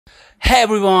Hey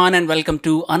everyone, and welcome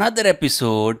to another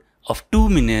episode of 2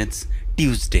 Minutes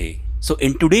Tuesday. So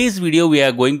in today's video, we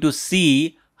are going to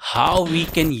see how we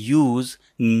can use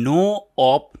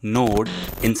NoOp node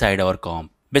inside our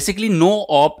comp. Basically,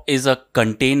 NoOp is a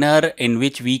container in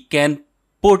which we can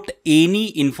put any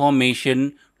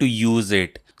information to use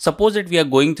it. Suppose that we are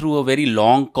going through a very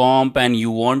long comp and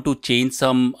you want to change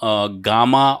some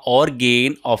gamma or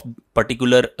gain of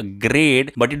particular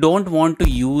grade, but you don't want to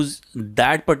use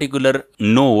that particular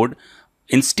node.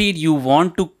 Instead, you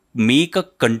want to make a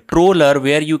controller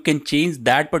where you can change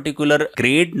that particular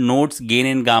grade node's gain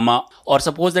and gamma, or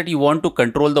suppose that you want to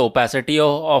control the opacity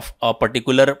of a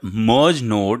particular merge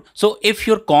node. So if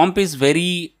your comp is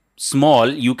very small,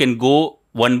 you can go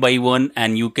one by one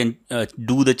and you can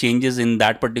do the changes in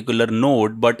that particular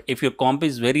node. But if your comp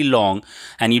is very long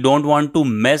and you don't want to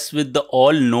mess with the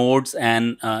all nodes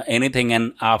and anything,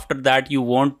 and after that you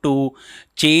want to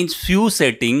change few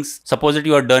settings, suppose that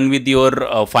you are done with your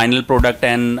final product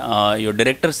and your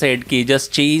director said okay,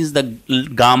 just change the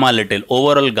gamma little,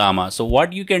 overall gamma. So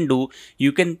what you can do,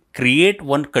 you can create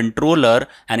one controller,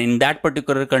 and in that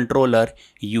particular controller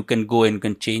you can go and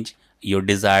can change your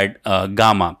desired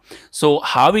gamma. So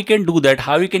how we can do that,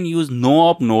 how we can use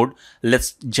NoOp node,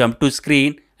 let's jump to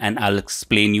screen and I'll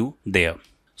explain you there.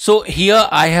 So here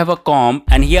I have a comp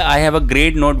and here I have a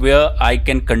grade node where I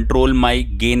can control my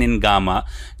gain and gamma.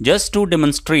 Just to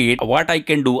demonstrate what I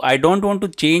can do, I don't want to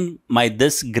change my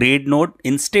this grade node.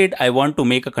 Instead, I want to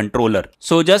make a controller.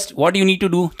 So just what you need to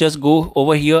do, just go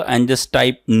over here and just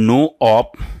type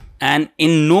NoOp. And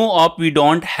in NoOp, we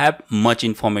don't have much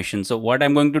information. So what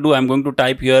I'm going to do, I'm going to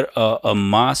type here a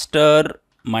master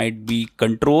might be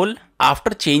control.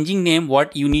 After changing name,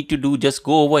 what you need to do, just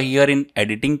go over here in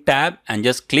editing tab and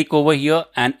just click over here.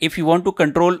 And if you want to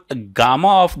control a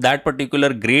gamma of that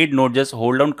particular grade node, just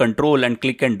hold down control and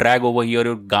click and drag over here.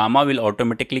 Your gamma will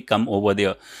automatically come over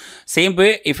there. Same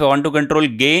way, if you want to control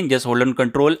gain, just hold on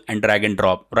control and drag and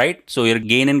drop, right? So your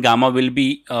gain and gamma will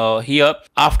be here.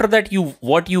 After that,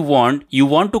 what you want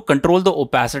to control the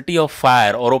opacity of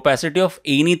fire or opacity of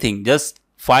anything. Just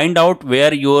find out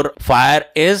where your fire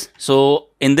is. So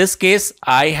in this case,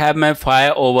 I have my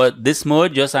fire over this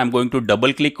merge. Just I'm going to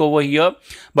double click over here.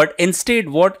 But instead,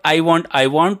 what I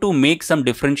want to make some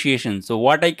differentiation. So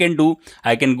what I can do,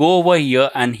 I can go over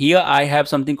here and here I have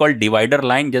something called divider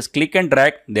line. Just click and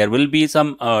drag. There will be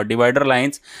some divider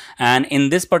lines. And in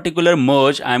this particular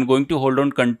merge, I'm going to hold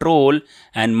on control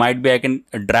and might be I can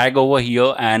drag over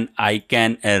here and I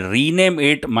can rename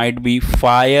it, might be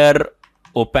fire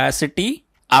opacity.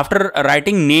 After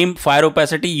writing name fire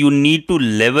opacity, you need to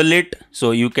level it.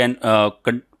 So you can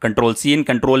Control C and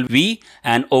Control V,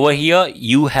 and over here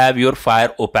you have your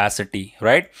fire opacity,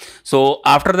 right? So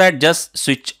after that, just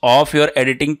switch off your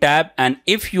editing tab. And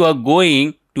if you are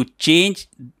going to change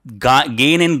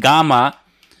gain and gamma,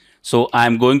 so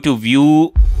I'm going to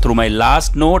view through my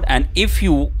last node, and if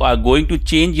you are going to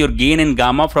change your gain and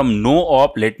gamma from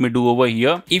NoOp, let me do over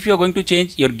here. If you're going to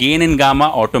change your gain and gamma,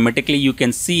 automatically you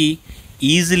can see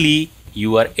easily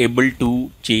you are able to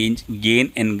change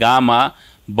gain and gamma,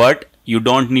 but you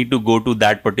don't need to go to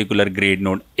that particular grade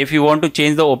node. If you want to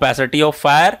change the opacity of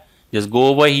fire, just go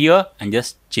over here and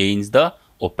just change the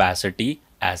opacity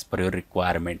as per your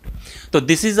requirement. So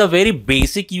this is a very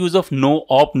basic use of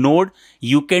NoOp node.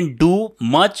 You can do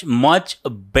much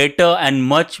better and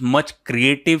much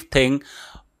creative thing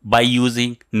by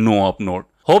using NoOp node.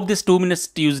 Hope this 2 Minutes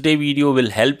Tuesday video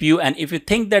will help you, and if you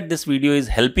think that this video is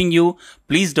helping you,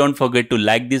 please don't forget to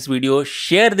like this video,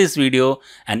 share this video,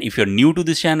 and if you're new to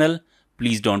this channel,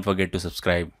 please don't forget to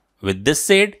subscribe. With this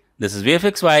said, this is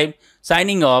VFX Vibe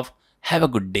signing off. Have a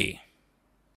good day.